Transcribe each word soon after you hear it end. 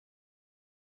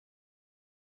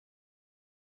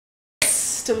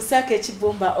tumusake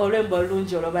ekibumba olwembo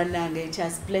olungi olwo nange. It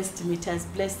has blessed me, it has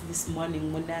blessed this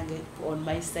morning munange on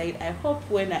my side. I hope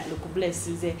when I look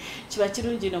blesses kiba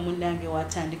kirungi no munange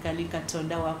watandika ni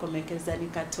Katonda wakomekeza ni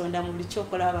Katonda mu buli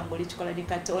kyokola abangoli kikola ni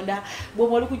Katonda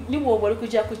bw'oba oli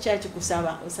kujja ku church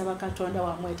kusaba osaba Katonda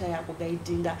wamweta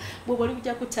yakugaidinga bw'oba oli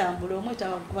kujja kutambula omweta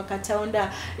wa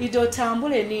Katonda ido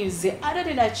tambule nize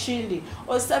ate na chindi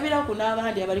osabira kuna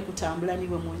abandi abali kutambula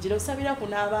niwe munjira osabira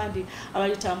kuna abandi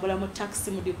abali tambula mu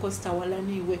taxi mu Costa wala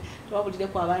niwe twabulire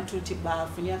kwa abantu nti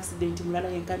bafunye accident mulala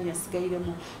yenkani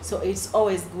yasigairemu. So it's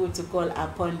always good to call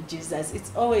upon Jesus.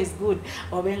 It's always good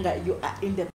obenga you are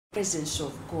in the presence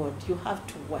of God. You have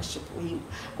to worship him.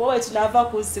 Kwa tunava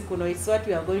kuno, it's what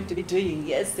we are going to be doing.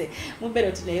 Yes.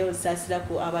 Mumbere tuneyo sasira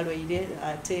ku abaloire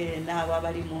ate na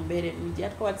abali mumbere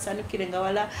njatko watsanukire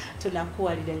ngawala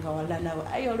tunakuwalire ngawala nabo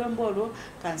ayo lombolo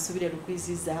kansubire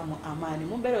lukwizizamu amani.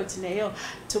 Mumbere tuneyo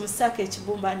tumusake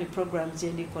ekibumba ni program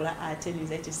je ndikola ate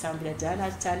niza ekisambira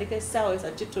dana tutandike sawa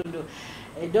za kitundu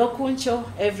dokuncho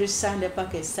every Sunday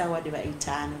pake sawa deba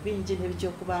 5 binji nebyo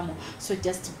kubamo. So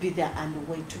just be there and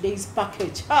wait. Today's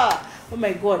package, oh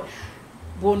my God,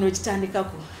 bono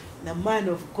chitandikako the man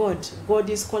of God. God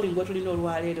is calling what we know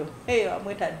lwalero. Hey,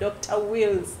 amweta Dr.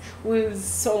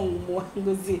 Wilsongs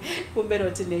Muwanguzi. Kumbero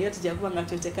tine yote jakuwa nga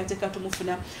tutekateka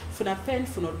tumufuna pen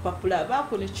funa olupapula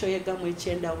baku nechoyega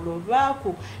mwechenda ulo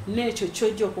baku necho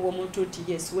chojo kuwa omuntu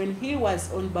nti yes when he was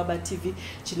on Baba TV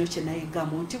kino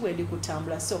kyenayigamu nti bwendi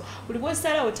kutambula. So buli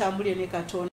bwesala otambulire ne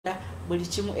Katonda buli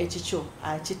kimu ekikyo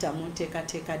akita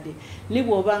munteekateeka de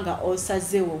nibwo obanga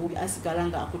osazeewo bubi asigala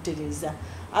nga akutereeza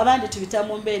abandi tubita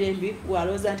mu mbeera embi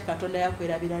waloza nti Katonda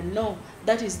yakwerabira. No,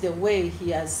 that is the way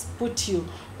he has put you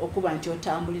okuba nti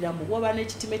otambuliramu woba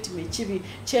n'ekitimetime kibi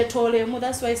kyetoolemu.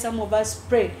 That's why some of us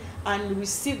pray and we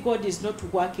see God is not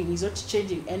working, he's not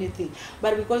changing anything,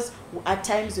 but because at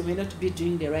times we may not be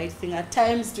doing the right thing, at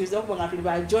times at times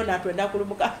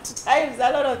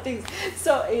a lot of things.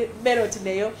 So bero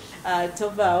tuneyo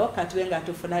tovao katuwenga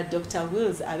tufuna Dr.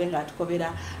 Wills abenga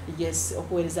tukobera yes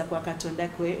okuwereza kwa Katonda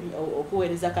kwe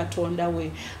okuwereza Katonda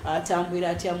we tambwira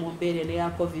atya mu mbere ne ya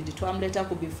COVID twamleta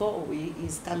ku before we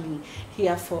is coming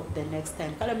here for the next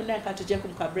time. Kala muna katuje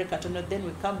kumkabreak Katonda, then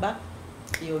we come back.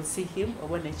 You'll see him or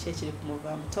when the church will move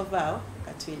Tovao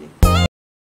Katwili.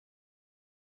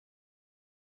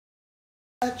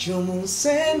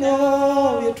 Achumuseno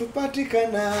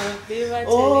yetupatikana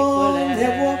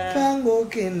nebwapango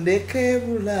kendeke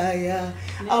bulaya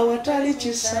awatali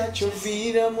chisacho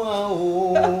vira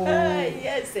mwao.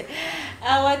 Yes,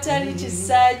 awatali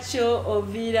chisacho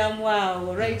ovira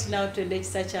mwao. Right now twende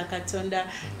chisacho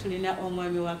Katonda tulina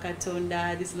omwami wa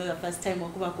Katonda. This is not the first time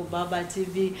okuba ku Baba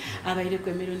TV abaire ku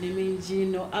emirundi mingi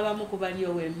no abamu kubali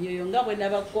owemyoyo nga bwe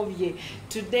nabakobye.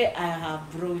 Today I have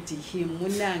brought him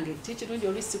munange tichirungi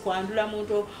olisi kwandula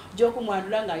muntu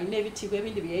jokumwandula nga ine bitiko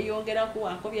ebindi byeyongera ku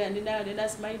ankobya nina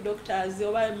smile doctors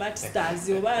oba masters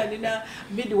oba nina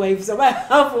midwives oba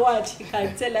have what he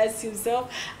can tell us himself.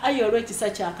 Ayolwe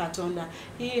chisacho Katonda,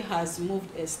 he has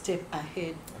moved a step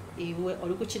ahead.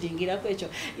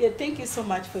 Yeah, thank you so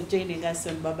much for joining us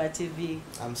on Baba TV.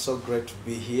 I'm so great to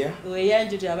be here.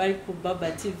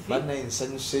 Baba TV. Bana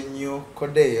insanyuse nnyo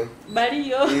kodeyo.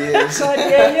 Baliyo.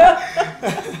 Kodeyo.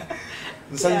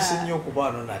 Insanyuse nnyo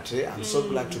kuba no nate. I'm so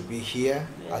glad to be here.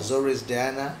 As always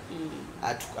Diana.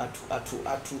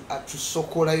 Atu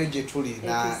sokola yo jetuli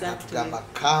na atugamba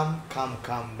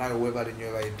come nawe webale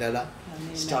nnyo bayidala.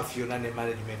 Staff yona ne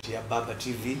management ya Baba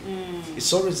TV.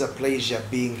 It's always a pleasure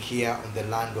being here on the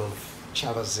land of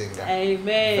Chavazinga.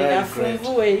 Amen.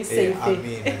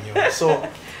 Amen. So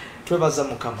twebaza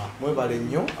mukama mwebale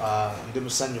nnyo ndi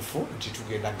musanyufu nti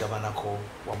tugenda gabanako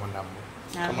wamunamu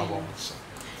kama bomusa.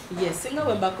 Yes, singa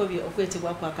wembakobye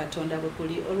okwetebwa kwa Katonda bwe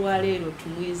kuli olwaleero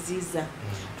tumweziza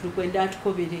tulikwenda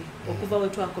tukobere okuva we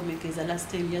twakomekeza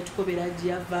last time yatukobera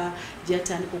java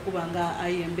jatandika okuba nga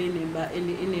ayembe enemba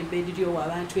eririyo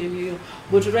abantu emyoyo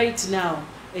but right now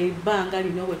ebanga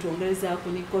lino bwe tuongerezaako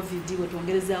ni COVID bwe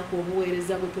tuongerezaako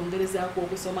obuweereza bwe tuongerezaako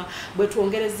okusoma bwe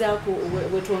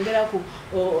tuongerako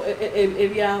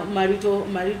ebya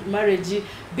marriage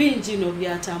bingi no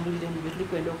byatambulire mu bye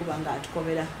tulikwenda okuba nga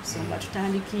atukobera songa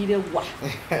tutandikire wa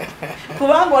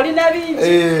kubanga olina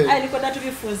bingi aliko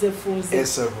natubifunze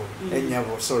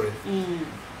enyabo sorry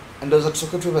ndoza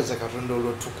tusoke twebaza Katonda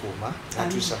olwotukuma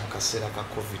natwisa mu kaseera ka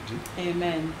COVID.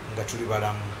 Amen. Nga tuli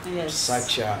balamu.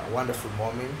 Such a wonderful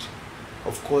moment.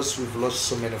 Of course we've lost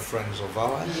so many friends of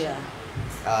ours. Yeah.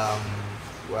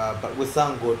 But we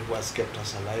thank God who has kept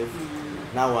us alive.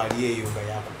 Now aliyeyo nga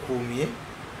yakukumye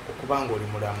okubanga oli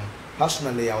mulamu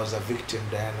Personally, I was a victim,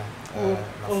 Diana.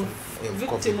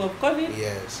 Victim of COVID?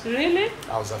 Yes. Really?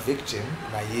 I was a victim.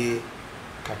 Naye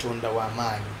Katonda wa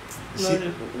maanyi.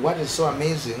 See, what is so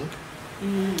amazing,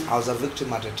 I was a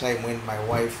victim at a time when my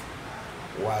wife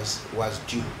was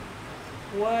due.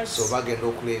 What? So bagenda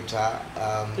okuleta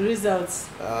results.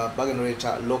 Bagenda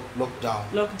okuleta lockdown.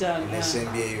 Lockdown.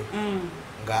 Nesembyeyo.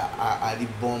 Nga ali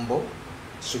bombo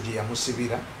so gye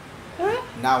yamusibira.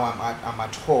 Now I'm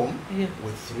at home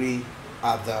with 3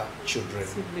 other children.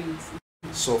 Siblings.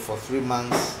 So for 3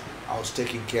 months I was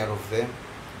taking care of them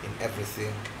in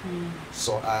everything.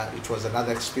 So it was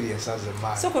another experience as a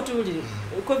man. So kotuli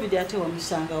COVID ate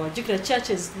wamusanga wajikira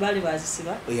churches bali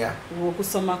bazisiba. Yeah.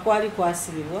 Okusoma kwali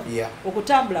kwasibibwa. Yeah.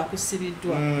 Okutambula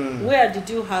kusibiddwa. Where did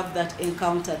you have that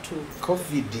encounter too?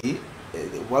 COVID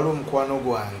waliwo mukwano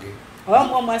gwange.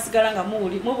 Oba mwasigala nga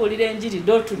mubulira enjiri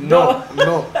door to door.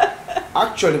 No.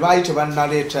 Actually baite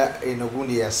bannaleeta eno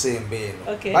gundi ya sembe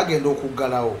eno. Okay. Bagenda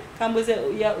okuggalawo. Kambuze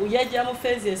uyajja mu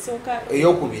phase esooka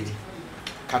eyokubiri.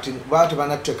 Kati baate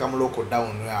banateeka mu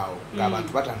lockdown yawo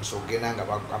ng'abantu batandise okugenda nga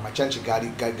amachanchi gali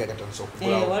gatandise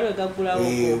okugulawo. Waliwo gaggulawo.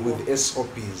 With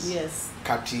SOPs. Yes.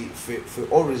 Kati for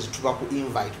always tuba ku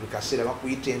invite bikaseera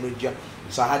bakuyita eno jja.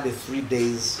 So I had 3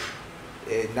 days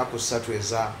naku 3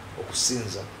 eza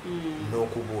okusinza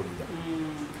n'okubuulira.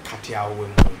 Kati awo we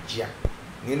mujja.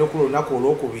 Ngenda okulo olunaku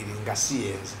olwokubiri nga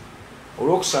siyenze.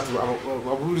 Olwokusatu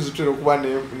ababuulizi tutera okuba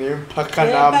n'empaka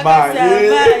n'amaanyi.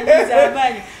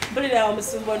 Bulira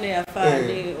omusumba ono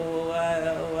yafaani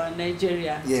owa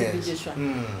Nigeria Joshua.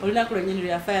 Olunaku lwennyini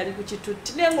lyafa yali ku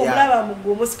kitutti naye ng'omulaba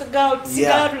mugumu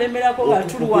sigala tulemerako nga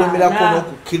tulwana. Okulemerako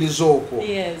n'okukkiriza okwo.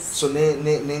 Yes. So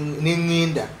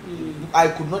n'eŋŋinda. I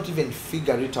could not even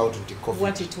figure it out until COVID.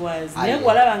 What it was. Naye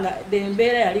gwalaba nga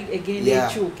embeera yali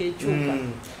egenda ekyuka.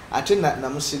 Ate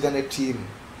namusiga ne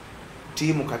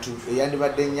tiimu kati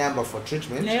eyandibadde nyamba for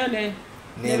treatment.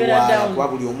 Newaala kuba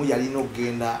buli omu yalina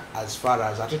okugenda as far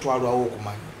as ate twalwawo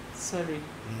okumanya. Sorry.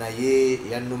 Naye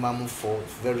yanumamu for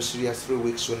very serious 3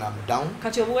 weeks when I'm down.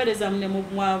 Kati obuweereza mune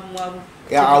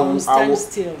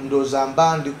ndowooza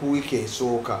mba ndi ku wiiki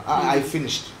esooka. I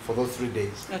finished for those 3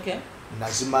 days. Okay.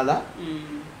 Nazimala.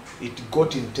 It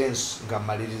got intense nga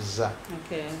maliriza.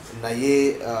 Okay.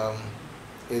 Naye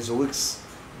ezo weeks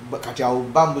kati awo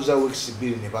bambuza weeks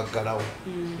 2 ne baggalawo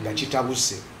nga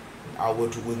kitabuse. Awo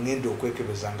tuwengende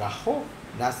okwekebeza nga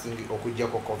nothing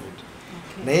okujjako COVID.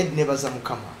 Naye nebaza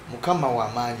mukama wa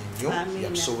maanyi nnyo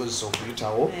yatusobozesa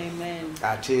okuyitawo.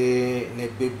 Ate ne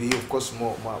baby of course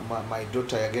my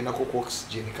daughter yagendako ku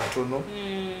oxygen katono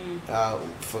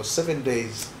for 7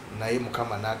 days. Naye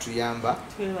mukama n'atuyamba.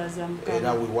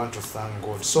 Era we want to thank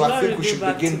God. So I think we should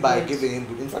begin by giving him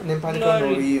good. In fact nempandika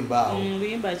n'oluyimba awo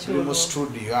tuli mu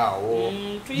studio awo.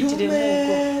 You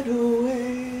made a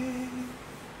way.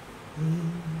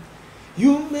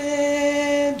 You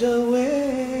made a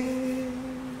way.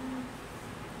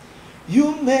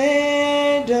 You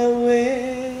made a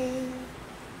way.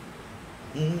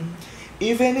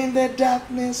 Even in the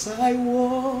darkness I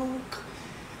walk.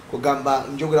 Kugamba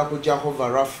njogera ku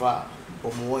Jehovah Rapha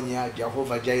omuwonya,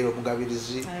 Jehovah Jireh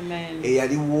omugabirizi.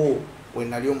 Eyaliwo we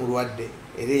nali omulwadde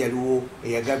era yaliwo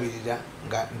eyagabirira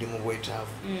nga ndi mu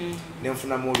bwetaavu.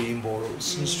 Nenfunamu oluyimba olwo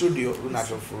mu studio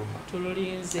lunatofuluma.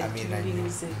 Tululinze.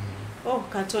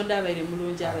 Katonda abaire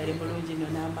mulungi no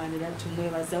n'amaanyi era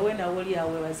tumwebaza wena woli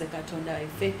aweebaze Katonda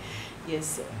waffe.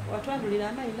 Yes. Watwandulira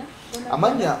amayina?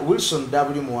 Amanya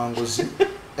Wilsongs Muwanguzi.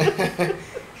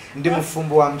 Ndi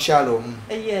mufumbo wa mkyalo omu.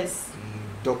 Yes.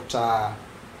 Dr.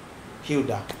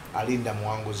 Hilda Alinda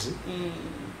Muwanguzi.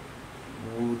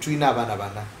 Tulina abaana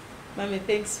bana. Mami,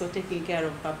 thanks for taking care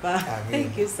of Papa. Amen.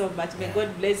 Thank you so much. May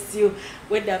God bless you.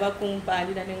 When the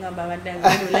bakumpanira ngamba bandanga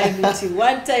live with you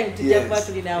one time to jump out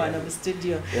in our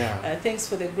studio. Thanks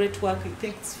for the great work.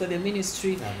 Thanks for the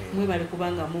ministry. Mwebale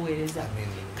kubanga muweereza.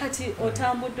 Kati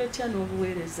otambudde otya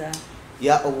n'obuweereza?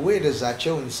 Obuweereza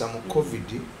kyewunyisa mu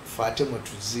COVID fate mwe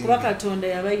tuzinga. Kuba Katonda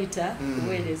yabayita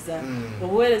obuweereza.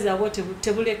 Obuweereza bwo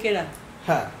tebulekera.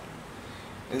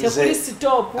 Tekuli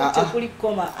stop, tekuli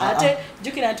koma. Ate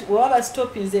jukira nti waba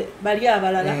stop nze bali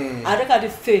abalala. Ate kati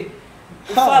ffe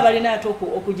Ufa balina atoko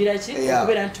okugira ki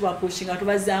okubera nti bapushinga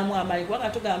tubazaamu amali kubanga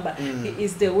tugamba he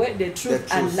is the way, the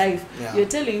truth and life. You're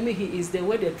telling me he is the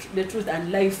way, the truth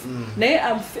and life. Naye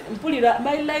mpulira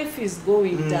my life is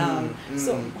going down.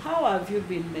 So how have you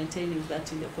been maintaining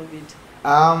that in the COVID?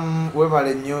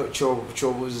 Webale nnyo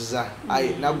kyobuuza.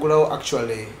 Nagulawo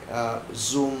actually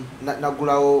Zoom,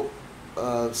 nagulawo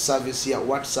service ya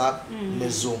WhatsApp ne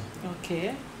Zoom.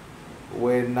 Okay.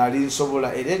 When nali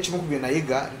nsobola era ekimu ku bye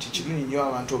nayiga nti kirungi nnyo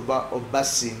abantu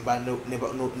obasimba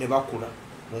ne bakula.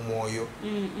 mu mwoyo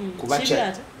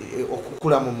kubacha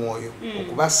okukula mu mwoyo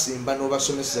okubasimba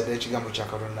n'obasomesa ddala ekigambo kya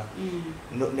Katonda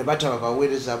ne bataba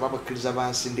baweereza ababakkiriza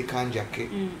bansindika njake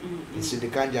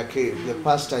nsindika njake the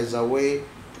pastor is away,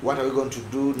 what are we going to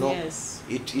do? No,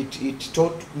 it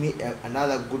taught me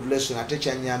another good lesson ate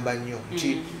kyanyamba nnyo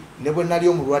nti ne bwe nali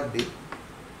omulwadde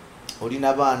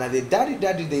olina baana the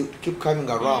daddy they keep coming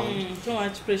around too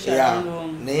much pressure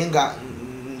naye nga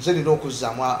nze nina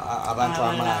okuzzaamu abantu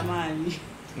amaanyi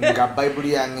nga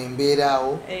Bible yange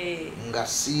mbeeraawo nga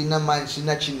siina maanyi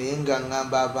sina kinaye nga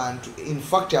ngamba abantu in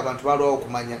fact abantu balwawo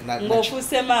okumanya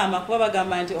ng'ofuuse maama kuba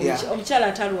bagamba nti omukyala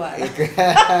atalwala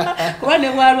kuba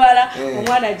ne bwalwala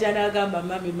omwana ajja n'agamba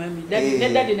mami ne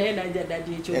dadi naye najja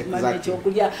dadi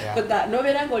ekyokulya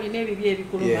n'obeera ng'olina ebibi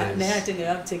ebikuluma naye ate nga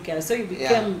have to take care, so you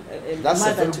became a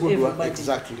mother to everybody.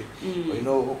 Exactly.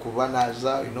 Olina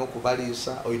okubanaaza, olina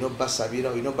okubaliisa, olina obbasabira,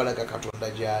 olina obbalaga Katonda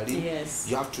gy'ali.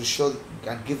 You have to show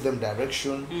and give them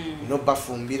direction, no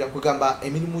bafumbira kugamba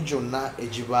emirimu gyonna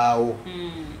egibaawo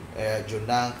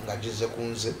gyonna nga gize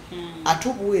kunze ate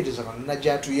obuweereza Katonda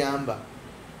gy'atuyamba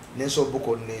n'ensobola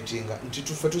okukoordinatinga nti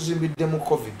tuffe tuzimbidde mu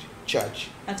COVID church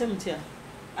ate mutya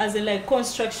as in like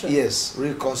construction. Yes,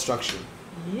 reconstruction.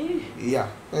 Yeah.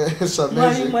 So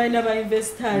amazing.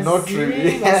 Investors. Not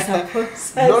really.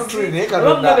 Not really. I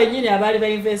love that.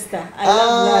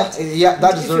 Yeah,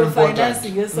 that is very important.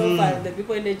 Financing yourself the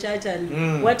people in the church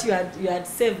and what you had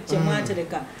saved,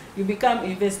 you become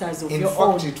investors of your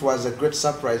own. In fact, it was a great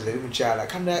surprise. I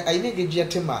negeja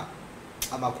tema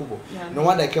amakubo. No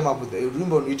wonder I came up with a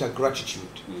remember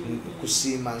gratitude.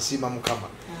 Kusima nsima mukama.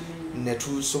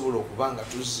 Netusobola okubanga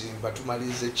tuzimba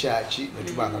tumalize church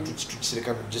netubanga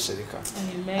tukisereka mugisereka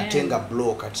ate nga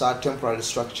block it's a temporary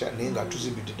structure naye nga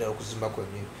tuzimbidde ddala okuzimba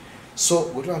kwennyini so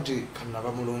gwe nti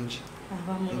kanaba mulungi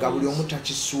nga buli omu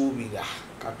takisuubira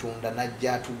Katonda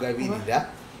najja atugabirira.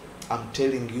 I'm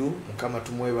telling you mukama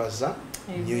tumwebaza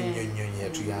nnyo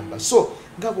yatuyamba so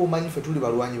nga bw'omanyi ffe tuli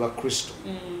balwanyi ba Kristo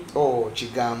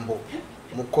kigambo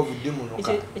mu COVID muno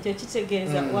ekyo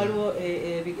kitegeeza waliwo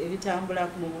ebitambula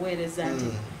mu buweereza nti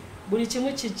buli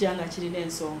kimu kijjanga kirina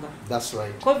ensonga. That's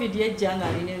right. COVID yejjanga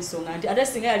alina ensonga nti ate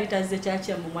singa yali tazze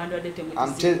kyakya mu mwanda wadde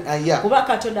temukizimba kuba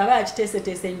Katonda aba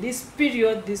yakiteeseteese in this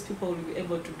period these people will be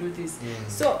able to do this.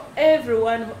 So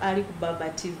everyone ali ku Baba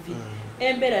TV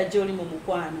embeera gy'oli mu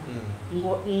mukwano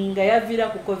nga yaviira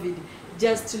ku COVID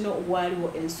just to know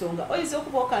waliwo ensonga oyinza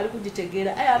okuba okali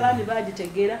kugitegeera aye abandi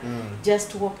bagitegeera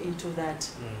just to walk into that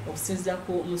okusinziira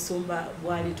ku musumba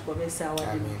bwali tukobesa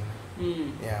awali.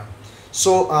 Yeah.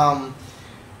 So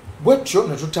bwetyo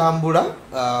netutambula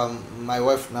my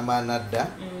wife namanadda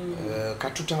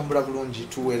katutambula bulungi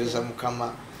tuweereza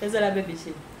mukama. Ezala baby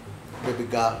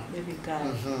girl.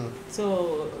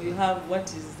 So you have what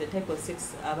is the type of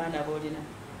sex abana bolina?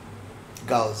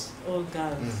 Girls. All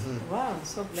girls. Wow,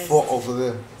 so blessed. 4 of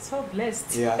them. So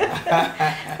blessed. Yeah.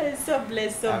 so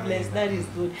blessed. That is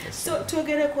good. So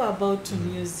tuogereko about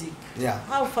music. Yeah.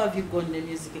 How far have you gone in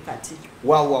music kati?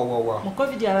 Wow. Mu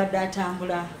COVID abadde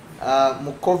atambula.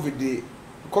 Mu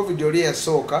COVID oli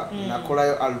yasooka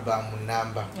nakolayo album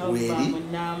namba weri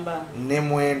ne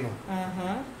mweno.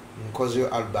 Nkozeyo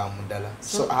album ndala.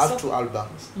 So I have 2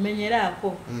 albums.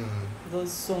 Menyerako.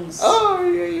 Those songs. Oh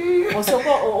yeah. Osoko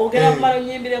ogera kumalo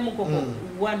nyimbire mukoko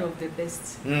one of the best.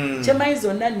 Chemayi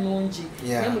zonna nnungi.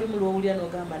 Ne muri mu lwowulya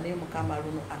n'ogamba ne mukama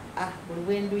luno buli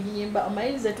wendu yimba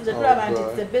omayize tuze tulaba nti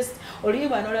it's the best.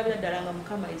 Oliyimba n'olabira ddala nga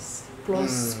mukama is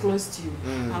close to you.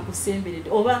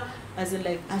 Akusemberedde oba as in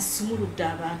like asumuludde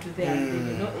abantu there.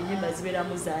 You know enyimba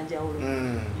zibeeramu zanjawulo.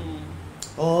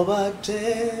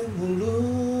 Obate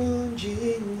mulungi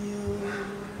nnyo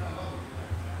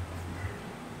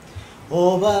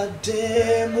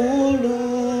Obate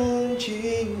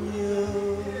mulungi nnyo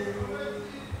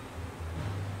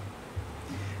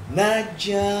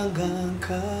najjanga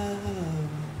nkaba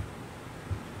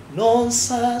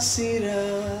nonsasira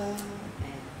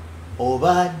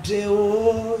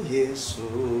obaddewo Yesu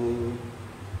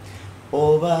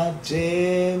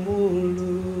obadde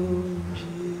mulungi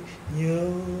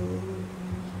nnyo.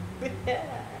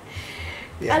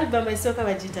 Album esooka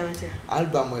bagiyita batya?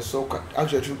 Album esooka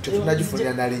actually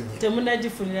tetunagifunira na linnya.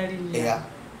 Temunagifunira linnya. Yeah.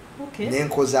 Okay.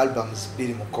 Nenkoze albums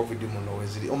 2 mu COVID muno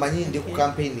weziri. Omanyi ndi ku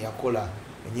campaign yakola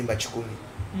enyimba 10.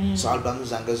 So albums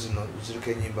zange zino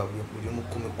ziriko enyimba buli mu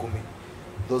 10.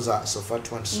 Those are so far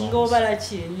 20 songs. Ngobala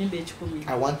ki enyimba 10?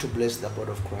 I want to bless the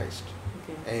body of Christ.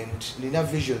 And Nina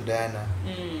Vision Diana,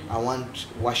 I want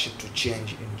worship to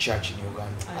change in church in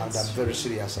Uganda. And I'm very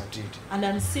serious at it. And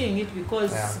I'm seeing it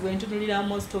because when you read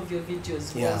most of your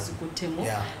videos was Gutemo,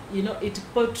 you know, it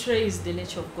portrays the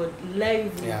nature of God.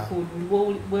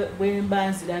 Livelihood,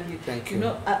 Thank you. You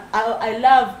know, I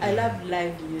love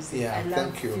live music. I love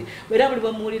thank you.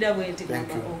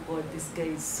 Thank you. Oh God, this guy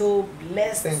is so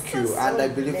blessed. Thank you. So And I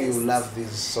believe blessed. you love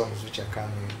these songs which are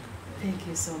coming. Thank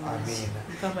you so much.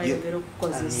 I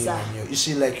mean, you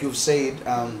see, like you've said,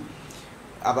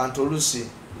 abantu olusi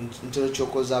ntero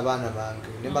chokoza abana bange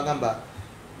nembagamba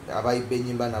abayibe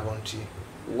nyimba nabo nti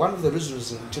one of the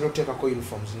reasons ntero tekako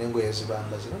uniforms nengo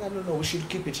yazibamba no, we should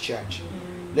keep it church.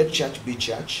 Let church be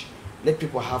church. Let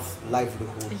people have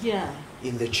livelihood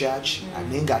in the church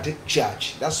and in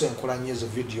church. That's why I'm calling you a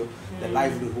video, the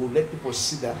livelihood. Let people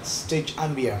see that stage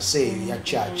ambience, say your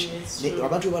church.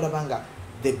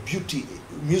 The beauty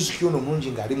music yono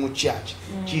munji ngali mu church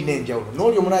chine njawulo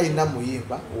no lyo mulayi na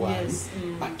muyimba wali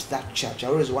but that church I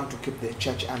always want to keep the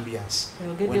church ambience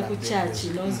when I'm church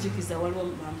nonzikiza waliwo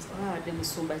ade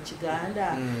musumba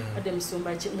kiganda ade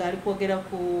musumba ngali kwogera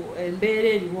ku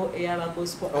embere liwo eyaba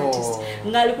gospel artist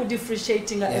ngali ku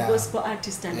differentiating a gospel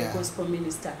artist and a gospel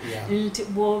minister nti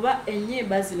boba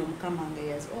enyimba zino mukama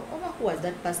ngayazi oba who was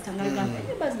that pastor ngali kamba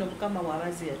enyimba zino mukama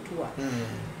wabazi yatuwa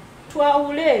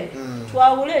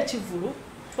twawule chivulu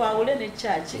twawule ne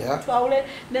church twawule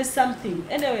ne something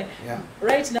anyway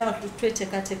right now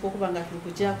twetekateka okubanga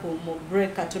tulikuja ku mu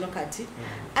break katono kati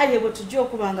ayebo tujja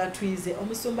okubanga twize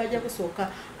omusumba ajja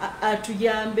kusooka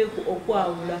atuyambe ku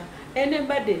okwawula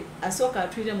enembade asooka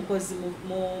atwire mukozi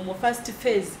mu first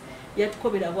phase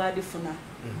yatukobera bwadifuna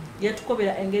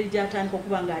yatukobera engeri gyatandika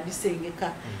okubanga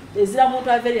adisengeka ezira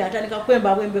muntu averi atandika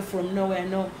kwemba bwembe from nowhere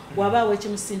no wabawe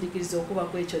kimusindikiriza okuba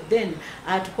kwekyo then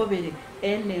atukobere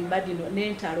enembadino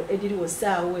n'entalo ediriwo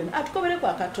saawa eno atukobere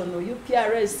kwa katono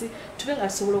UPRS tubenga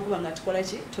tusobola okubanga tukola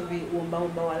ki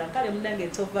tubiwomba wala kale munange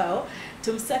tovaawo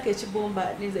tumusaka ekibomba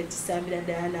nize ekisambira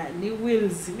Diana ni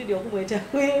Wills video okumweta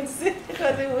Wills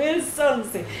because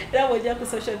Wilsongs era bw'ojja ku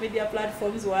social media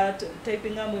platforms wa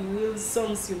typing am in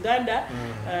Wilsongs Uganda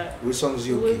Wilsongs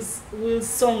UK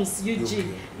Wilsongs UG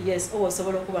yes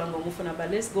osobola okubanga omufuna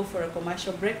but let's go for a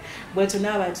commercial break bwe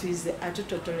tunaba twize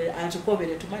atutotole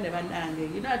atukobere tumane banange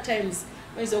you know at times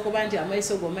maiso okubanti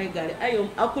amaiso go maigale ayo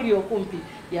akuli okumpi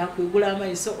yakwigula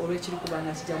amaiso olwekiri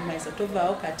kubanga kijja mu maiso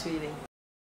tovaawo katwire.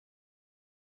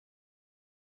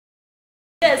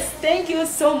 Yes, thank you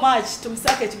so much.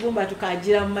 Tumusake chibumba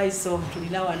tukajira maiso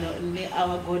tulina wano ne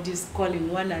our God is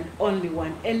calling one and only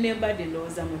one. Anybody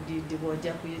knows amudidi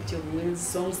boja ku YouTube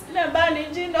Wilsongs. Nabani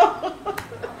njino.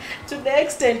 To the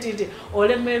extent it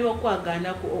olemerwa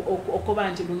kwagana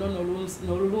okuba nti luno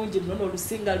nolulungi luno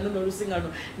lusinga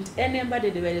no.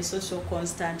 Anybody they were social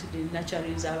constant the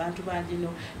naturals abantu banjino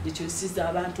dichusiza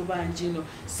abantu banjino.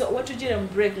 So what tujire mu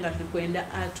break nga tukwenda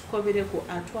atukobere ku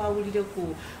atwawulire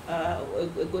ku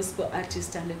gospel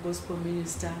artist and a gospel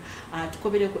minister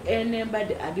tukobere ku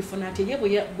enembade adifuna ati ye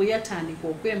buyatandika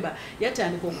okwemba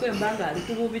nga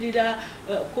alikububirira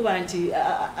kuba nti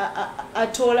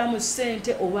atola mu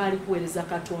sente oba ali kuweereza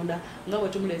Katonda nga bwe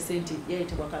tumule sente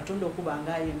yayitibwa Katonda okuba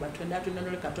nga ayemba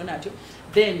twendole Katonda atyo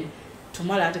then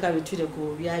tumala ataka bitwire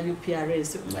ku bya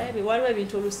UPRS maybe waliwo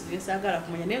ebintu olusi byesagala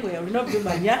kumanya nengo ya ulina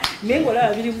byumanya nengo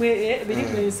la biri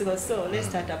mu so let's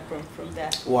start up from there.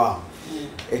 Wow.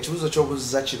 Ekibuzo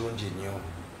ky'obuziza kirungi nnyo.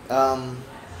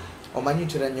 Omanyi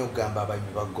ntera nnyo okugamba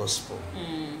abayimbi ba gospel.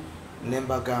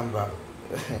 Nembagamba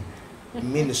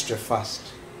ministry first.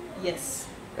 Yes.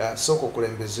 Sooka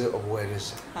okulembeze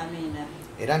obuweereza. Amina.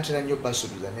 Era ntera nnyo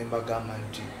basuubiza nembagamba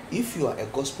nti if you are a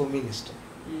gospel minister,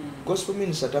 gospel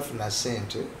minister tafuna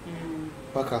sente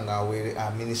paka nga awere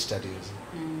ministers.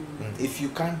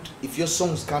 If your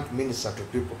songs can't minister to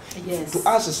people, to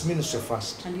us it's ministry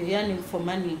first. And you're yearning for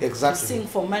money. Exactly. To sing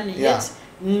for money. Yet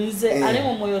nze ale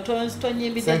mu moyo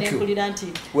tonyimbide nekulira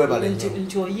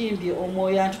nti oyimbi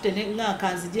omoyo antute nga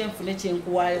kanzije nfune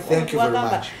kyenkuwayo. Thank you very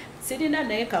much. Sirina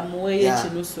naye kamuweyo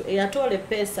ekinusu eyatole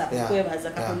pesa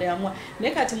okwebaza Katonda yamwa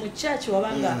naye kati mu church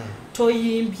wabanga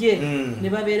toyimbye ne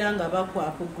babeera nga bakwa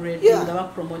upgrade nga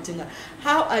bapromoting.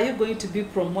 How are you going to be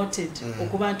promoted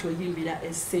okuba nti oyimbira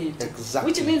esente?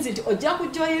 Which means nti ojja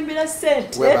kujja oyimbira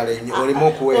sente olimo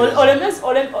okuweereza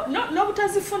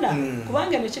n'obutazifuna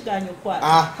kubanga eno kiganyo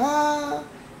kwata.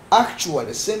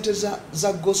 Actually sente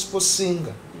za gospel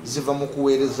singer ziva mu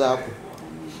kuweerezaako.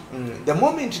 The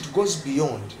moment it goes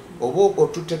beyond oba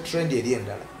otutte trend eri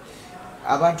endala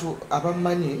abantu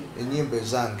abamanyi enyimba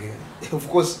zange of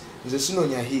course nze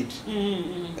sinonya hit.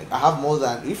 I have more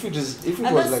than if it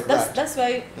was like that. That's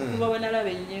why when I love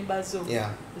nyimba zo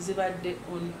zibadde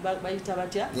on bayita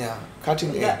batya. Yeah,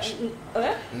 cutting edge.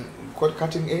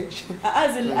 Cutting edge?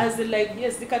 As in like,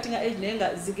 yes, the cutting edge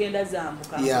nenga zigenda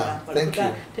zambuka. Yeah, thank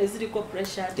you. Teziriko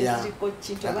pressure, teziriko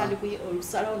chinto bandi kuyi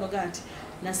olusala ono ganti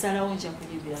nasala onja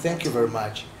kuyimbira. Thank you very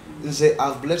much.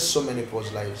 I've blessed so many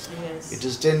people's lives. Yes. It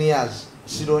is 10 years.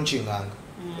 Sironchinganga.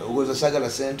 Ugoza sagala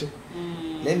sente.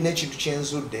 Nekintu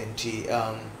kyenzudde nti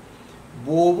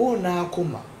bw'oba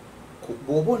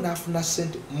onaafuna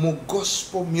sente mu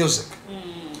gospel music.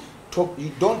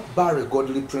 You don't bury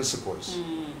godly principles.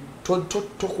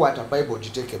 Tokwata Bible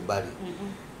giteeke ebbali.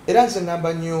 Era nze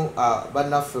ngamba nnyo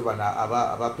bannaffe bano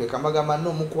abapeeka mbagamba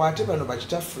no mukwate bano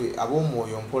bakitaffe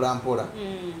ab'omwoyo mpola mpola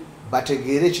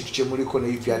bategeere ekintu kye muliko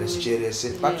ne UPRS kyerese.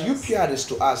 But UPRS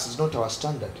to us is not our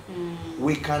standard.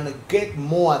 We can get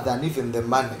more than even the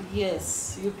money.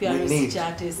 Yes, UPRS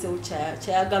kyatese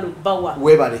kyayagala obbawa.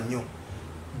 Webale nnyo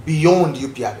beyond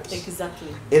UPRS.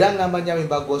 Exactly. Era ngamba nnyo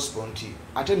abimba gospel nti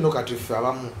ate nno kati ffe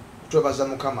abamu twebaza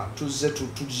Mukama tuzze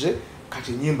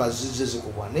kati nyimba zizze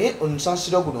zikubwa naye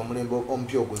omusansiro guno omulembe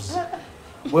omupya oguzi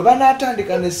bwe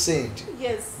banaatandika ne ssente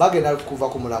bagenda kuva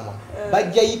ku mulamwa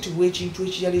bajja yitibwa ekintu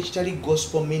ekitali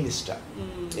gospel minister.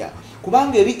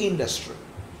 Kubanga eri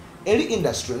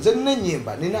industry nze nina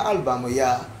ennyimba nina album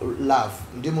ya love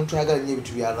ndi muntu ayagala nnyo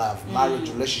ebintu bya love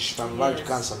marriage relationship and marriage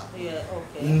counselor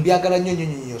mbyagala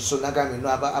nnyo so nagambye no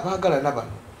abaagala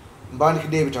nabano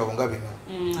mbawandikidde ebitabo nga bino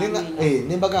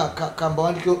nembaga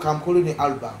kamukole ne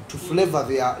album to flavor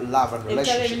their love and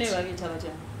relationships.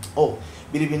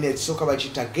 Bili ekisooka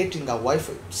bakiyita getting a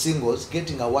wife, singles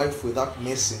getting a wife without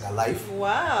messing a life.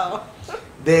 Wow.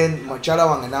 Then mukyala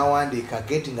wange n'awandiika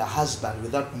getting a husband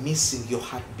without missing your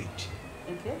heartbeat.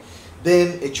 Okay.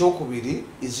 Then ekyokubiri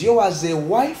is you as a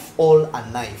wife or a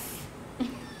knife.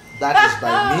 That is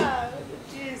by me.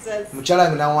 Mukyala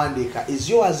wange n'awandiika is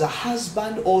you as a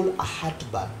husband or a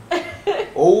heartband.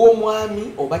 Owo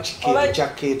mwami oba kikeero kya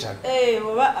keetan.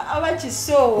 Oba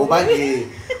kiso. Oba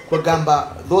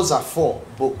kwegamba those are 4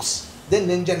 books. Then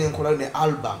nenja nenkola ne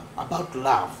album about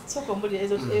love. So kombuli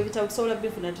ebitabo kusobola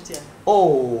bifuna tutya?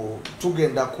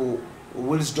 Tugenda ku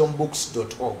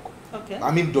wilsdombooks.org. Okay.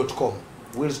 I mean .com.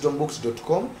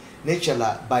 wilsdombooks.com.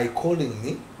 Naturally, by calling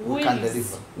me, we can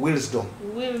deliver. Wilsdom.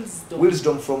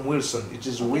 Wilsdom from Wilson. It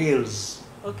is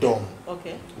Wilsdom.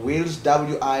 Okay. Wils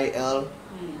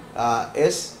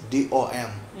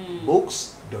WILSDOM.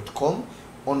 Books.com.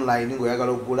 Online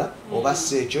ngoyagala okugula oba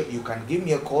secho, you can give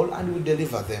me a call and we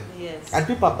deliver them. Yes. And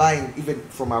people are buying even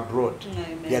from abroad.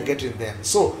 Amen. They are getting them.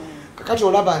 So kakati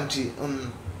olaba nti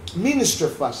ministry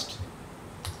first.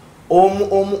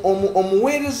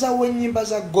 Omuweereza w'ennyimba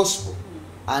za gospel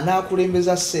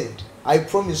anaakulembeza sente. I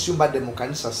promise you mbadde mu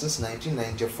kanisa since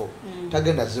 1994.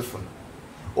 Tagenda zifuna.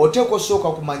 Oteekwa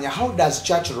osooka kumanya how does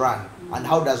church run and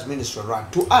how does ministry run.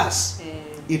 To us,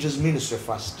 it is ministry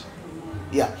first.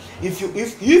 Yeah. If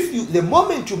you the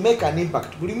moment you make an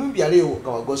impact, buli muntu yaleyo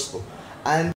kwa gospel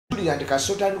and and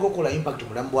kasota ndiko kola impact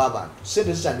mulambo w'abantu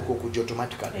sente zitandika okujja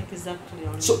automatically. Exactly.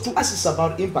 So to us it's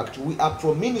about impact. We are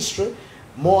pro ministry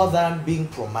more than being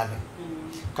pro money.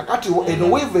 Kakati in a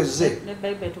way veze the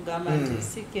Bible tugamba nti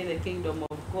seek the kingdom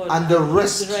of God and the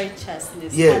rest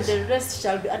righteousness, yes, and the rest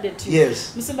shall be added to you.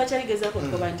 Yes. Musimba chaligeza ko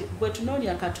tukoba nti bwe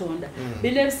tunoonya Katonda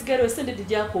bine sigero sente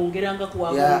dijja kwongeranga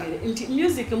kuwabongere nti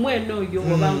music mweno yo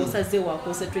obango saze wa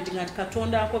concentrating at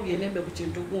Katonda ako byenembe ku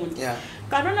kintu gundi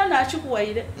Katonda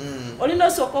n'akikuwaire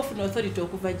olina sokofu no authority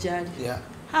okuva jali.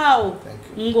 How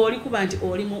ngoli kuba nti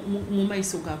oli mu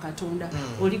maiso ga Katonda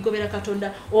oli gobera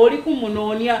Katonda oli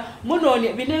kumunoonya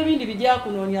bine ebindi bijja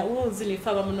kunoonya uzini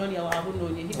faba munoonya wa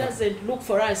bunoonya. He doesn't look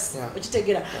for us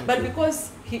okitegera but because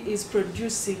he is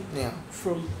producing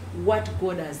from what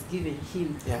God has given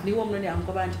him. Niwo munoonya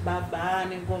ankoba nti baba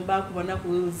ne gomba kubona ku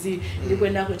uzi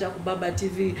ndikwenda kuleta ku Baba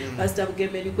TV pastor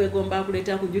Bugembe ndikwegomba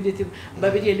kuleta ku Judith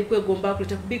babiri ndikwegomba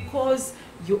kuleta because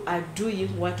you are doing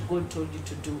what God told you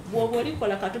to do.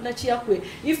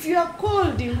 If you are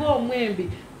called in go mwembi,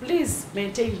 please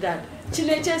maintain that.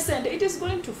 It is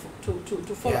going to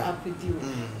follow up with you.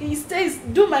 He says,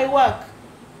 do my work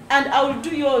and I will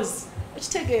do yours.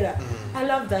 I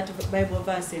love that Bible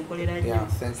verse. Search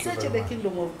the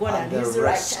kingdom of God and his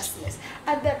righteousness,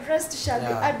 and the rest shall be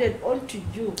added unto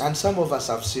you. And some of us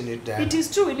have seen it there. It is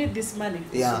true, we need this money.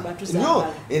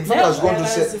 No, in fact I was going to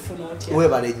say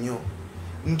whoever they knew.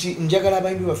 Nti njagala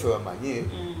abayimbi baffe bamanye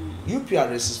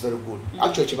UPRS is very good.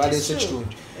 Actually, Chibale is such good.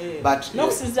 But no,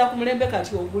 since the Kumulembe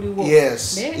kati oguli wo.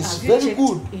 Yes, it's very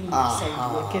good.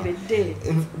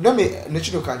 Let me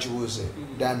Nechino Kanchibuze,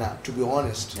 Dana, to be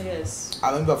honest. Yes. I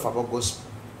remember for gospel.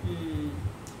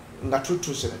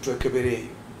 Ngatutu sene twekebere.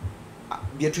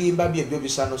 Byetuyimba bye byo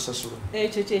bisano sasulu.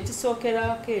 Ekyo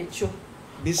kisokera kecho.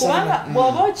 Kubanga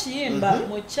bw'oba okiyimba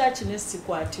mu church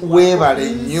nesikwati webale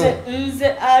nnyo nze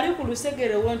ali ku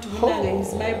lusegere wontu munange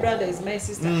is my brother is my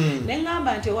sister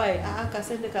nengamba nti wayi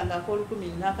akasente kanga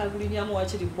akolukumi nakagulinyamu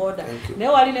wakiri border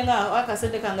naye wali nenga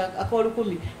akasente kanga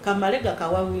akolukumi kamalega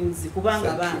kawawinzi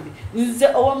kubanga bambi nze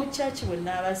owa mu church bwe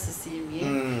nabasisimye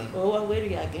owa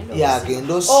weri agenda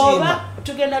oba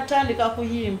tugenda tandika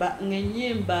kuyimba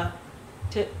ngenyimba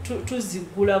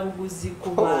tuzigula buguzi ku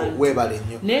bantu webale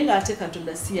nnyo nenga ate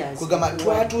Katonda siyazi kugamba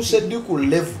twatuuse ddi ku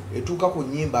level etuuka ku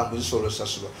nnyimba mbuzisolo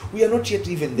sasula we are not yet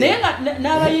even there nenga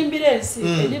n'abayimbira ensi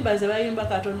ennyimba ze bayimba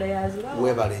Katonda yazirawo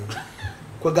webale nnyo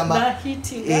kugamba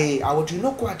awo tulina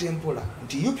okukwata empola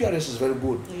nti UPRS is very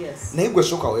good naye gwe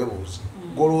sooka weebuuza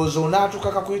golowooza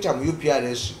onaatuuka kakuyita mu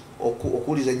UPRS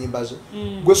okuwuliza ennyimba zo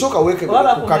gwe sooka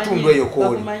weekebera ku katundu eyo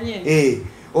kooli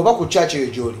oba ku church eyo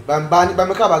gy'oli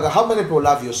bameka abaga how many people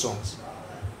love your songs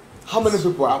how many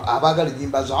people abagala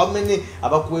ennyimba zo how many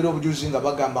abakuweera obujulizi nga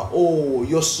bagamba oh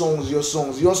your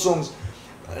songs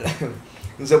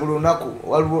nze buli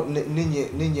lunaku waliwo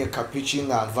ninye kapiki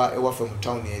nga ava ewaffe mu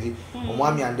town eri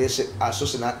omwami andeese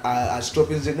asose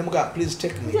astopinze nemuga please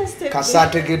take me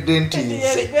kasaategedde nti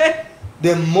nze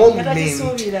the moment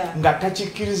nga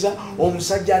takikkiriza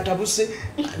omusajja atabuse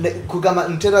kugamba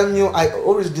ntera nnyo I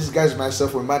always disguise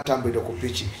myself when matambulire ku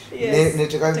pichi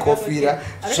neteka enkofiira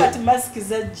kati mask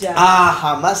zajja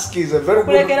mask is a very good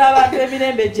kulekera abantu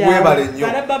emirembe gyabwe webale nnyo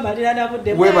kanaba malira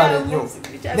nabudde webale nnyo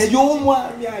naye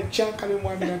omwami acankale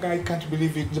mwami naga I can't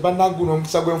believe it nze banaguno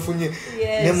omukisa gwe nfunye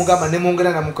nemugamba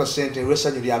nemwongera namuko sente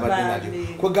lw'essanyu lyabadde nalyo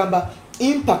kwegamba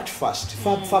impact first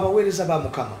for abaweereza ba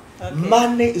Mukama.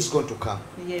 Money is going to come.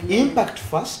 Impact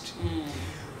first,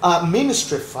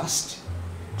 ministry first,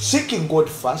 seeking God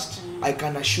first. I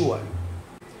can assure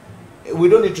you, we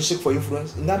don't need to seek for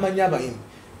influence.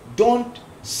 Don't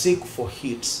seek for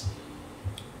hits.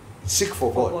 Seek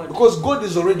for God. Because God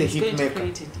is already a hit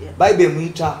maker. Bible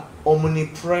meter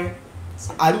omnipre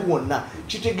aliwona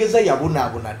chitegeza yabuna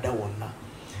dda wonna.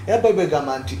 Bible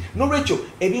gamba nti n'olwekyo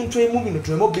ebintu ebimu bino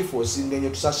tuleme obifosinga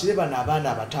tusasire bano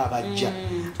abaana abato abajja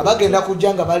abagenda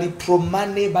kujja nga bali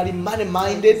pro-money bali money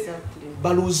minded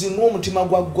baluzinga omutima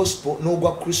gwa gospel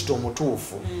n'ogwa Kristo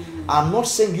omutuufu. I'm not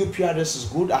saying UPRS is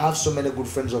good. I have so many good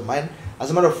friends of mine. As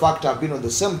a matter of fact, I've been on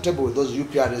the same table with those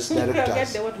UPRS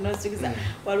directors. I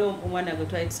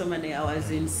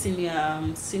was in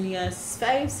senior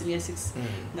 5, senior 6,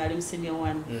 senior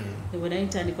 1. When I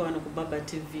interned on Baba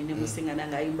TV,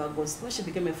 she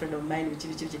became a friend of mine.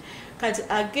 Kati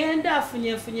agenda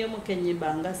funye mukenye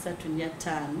banga satunya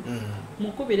tan.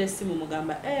 Mukubire simu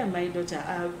mugamba, my daughter,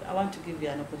 I want to give you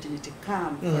an opportunity.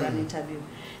 Come for an interview.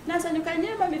 Nasa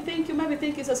nyukanye, mommy,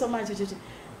 thank you so much.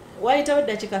 Why tell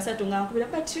that you can start to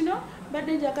ngakubira, but you know, but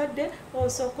then jakade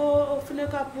also ko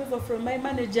funeka approval from my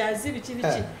manager zibichi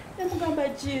nemugamba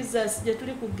Jesus je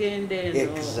tuli kugende no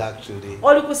exactly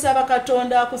oli kusaba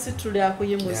Katonda akusitule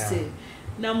akuyimuse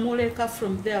namuleka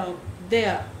from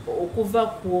there okuva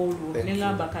kuolu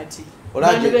nengamba kati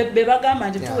bano bebagamba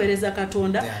nti tuweereza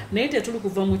Katonda naye tetuli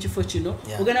kuva mu kifo kino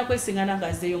ogenda kwesingana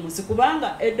ngazeeyo munsi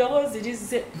kubanga eddoboozi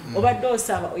lize obadde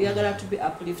osaba oyagala to be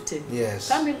uplifted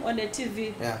coming on a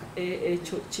TV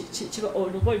kiba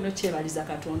olubo lino kyebaliza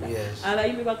Katonda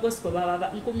abayimbi ba gospel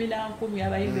baba 10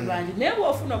 abayimbi bangi naye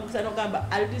bw'ofuna omukisa n'ogamba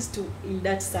at least in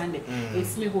that Sunday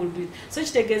it's me who will do it so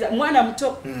kitegeeza mwana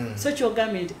muto so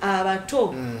kyogambe nti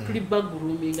abato tuli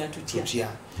baguluminga tutya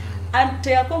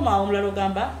ante yakoma omulalo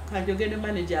gamba kanjogene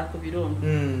manager akubirondo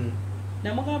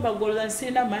namugamba golola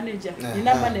sina manager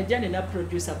nina manager nina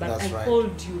producer but I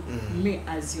called you me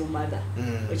as your mother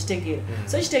okitegeera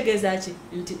so kitegeeza ki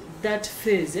nti that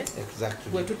phase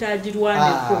exactly we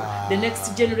tutajirwaneko the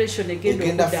next generation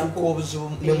egenda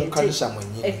fukobuzu ne mukanisa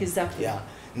mwenye exactly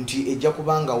nti ejja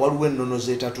kubanga waliwo ennono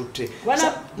zeetatutte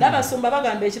n'abasumba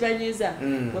bagamba ekibanyiza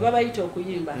bwe babayita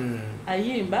okuyimba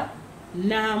ayimba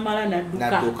n'amala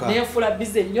n'adduka neefula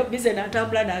bize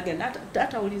n'atambula n'agenda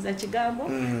n'atawuliriza kigambo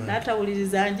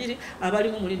n'atawuliriza njiri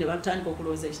abalimu muli ne batandika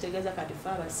okulowooza ekitegeeza kati fe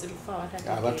abasiru fe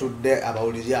abatudde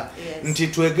abawulirya nti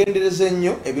twegendereze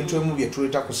ennyo ebintu ebimu bye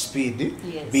tuleeta ku speed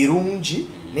birungi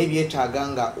n'ebyetaaga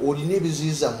nga olina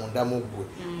ebiziyiza munda mu ggwe.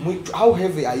 How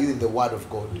heavy are you in the word of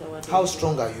God? How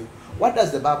strong are you? What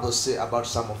does the Bible say about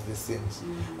some of these things?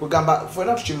 Kugamba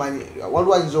fena tukimanyi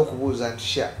waliwo ayinza okubuuza nti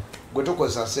sha gwe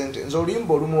tokozesa sente nze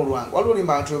oluyimba olumu olwange waliwo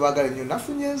oluyimba abantu webagala nnyo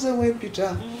nafunye nze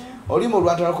wempita oluyimba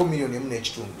olwantalako miliyoni emu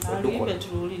n'ekitundu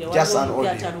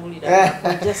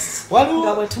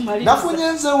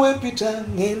nafunye nze wempita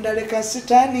ngenda leka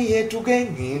sitaani yetuge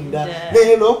ngenda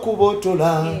leero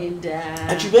okubotola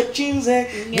akibe kinze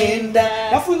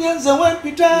ngenda nafunye nze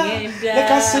wempita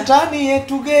leka sitaani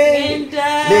yetuge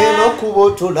leero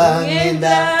okubotola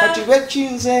ngenda katibe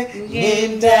kinze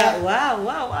ngenda.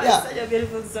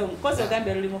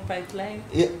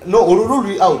 No,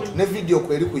 olululi out ne video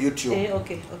kweli ku YouTube.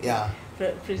 Okay. Yeah.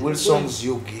 Wilsongs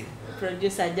Yugi.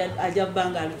 Producer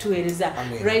ajabanga tueleza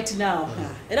right now.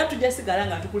 Era tujasigala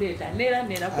nga tukuleta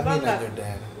nera kubanga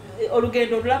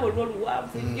olugendo lulabo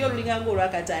lwoluwavu yo lulingango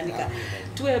lwakatandika.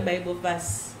 Tuwe Bible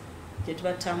verse kye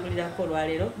tubatambulirako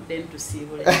lwalero then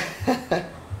tusiibule.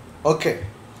 Okay.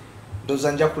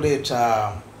 Dozanja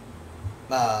kuleta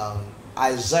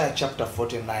Isaiah chapter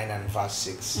 49 and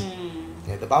verse 6.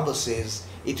 Yeah, the Bible says,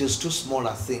 it is too small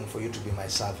a thing for you to be my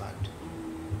servant.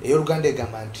 Eyoluganda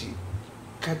egamba nti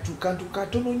kantu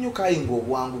katono nnyo kayinga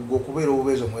obwangu gwe okubeera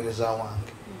obubeezi omuweereza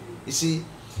wange. You see,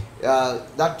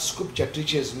 that scripture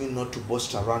teaches me not to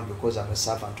boast around because I'm a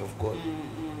servant of God.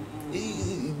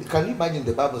 Can you imagine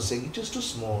the Bible saying, it is too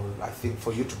small, I think,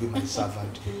 for you to be my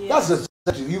servant? Yes.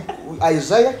 That's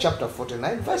Isaiah chapter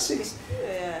 49 verse 6.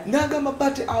 Nagama,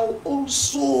 but I'll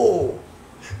also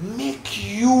make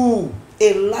you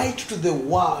a light to the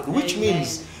world, which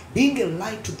means being a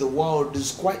light to the world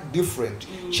is quite different.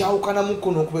 Chaukana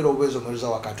mukono okubeera obuweereza omuweereza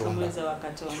wa Katonda.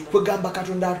 Kwegamba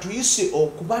Katonda atuyise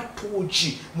okuba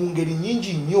tochi mu ngeri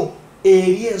nnyingi nnyo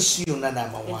eri ensi yonna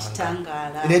n'amawanga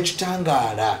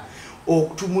n'ekitangaala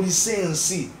okutumulisa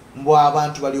ensi mbu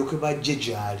abantu balyoke bajje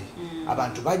gyali.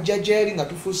 Abantu bajja gyali nga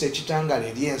tufuuse ekitangaala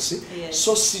eri ensi.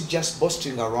 So see just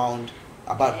boasting around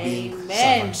about being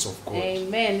servants of God.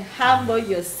 Amen. Humble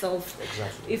yourself.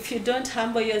 Exactly. If you don't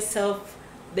humble yourself,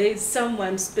 there is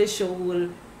someone special who will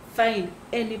find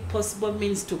any possible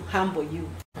means to humble you.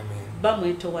 Amen.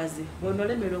 Bamwetowaze.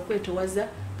 Bonolemera okwetowaza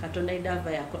Katonda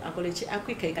idava yako akolechi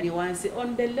akwikaikani wansi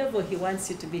on the level he wants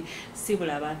you to be.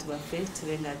 Sibula abantu baffe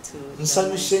tubenga tu.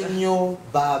 Nsanyuse nnyo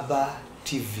Baba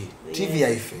TV. TV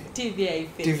yaife.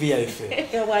 TV yaife.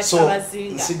 So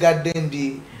nsigadde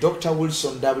ndi Dr.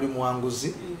 Wilson W.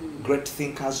 Muwanguzi, Great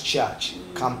Thinkers Church,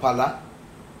 Kampala,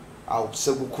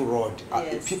 Seguku Road.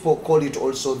 People call it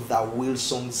also the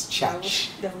Wilsongs Church.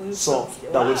 The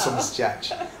Wilsongs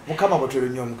Church. Mukama batwere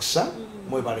nnyo omukisa,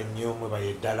 mwebale nnyo,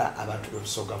 mwebale ddala abantu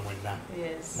b'Obusoga mwenna.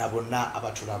 Na bonna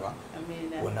abatulaba.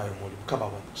 Bonna bemuli. Mukama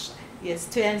omukisa. Yes,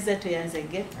 tuyanze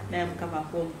ge. Naye Mukama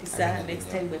akumpisa. Next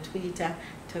time bwe tukuyita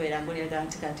tobeera ng'olyaga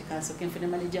nti kati kansoke nfune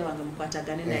manager wange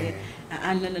mukwatagane naye.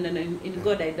 No. In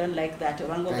God I don't like that.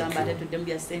 Obango gamba ate tudde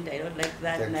bya sente I don't like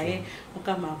that. Naye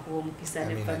Mukama akumpisa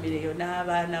ne family yo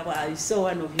n'abaana bo. I saw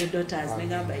one of your daughters.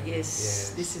 Negamba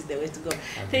yes, this is the way to go.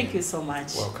 Thank you so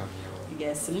much. Welcome.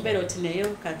 Yes, mbeera oti neyo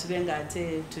katubenga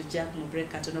ate tujja mu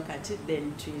break katono kati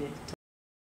then tuile.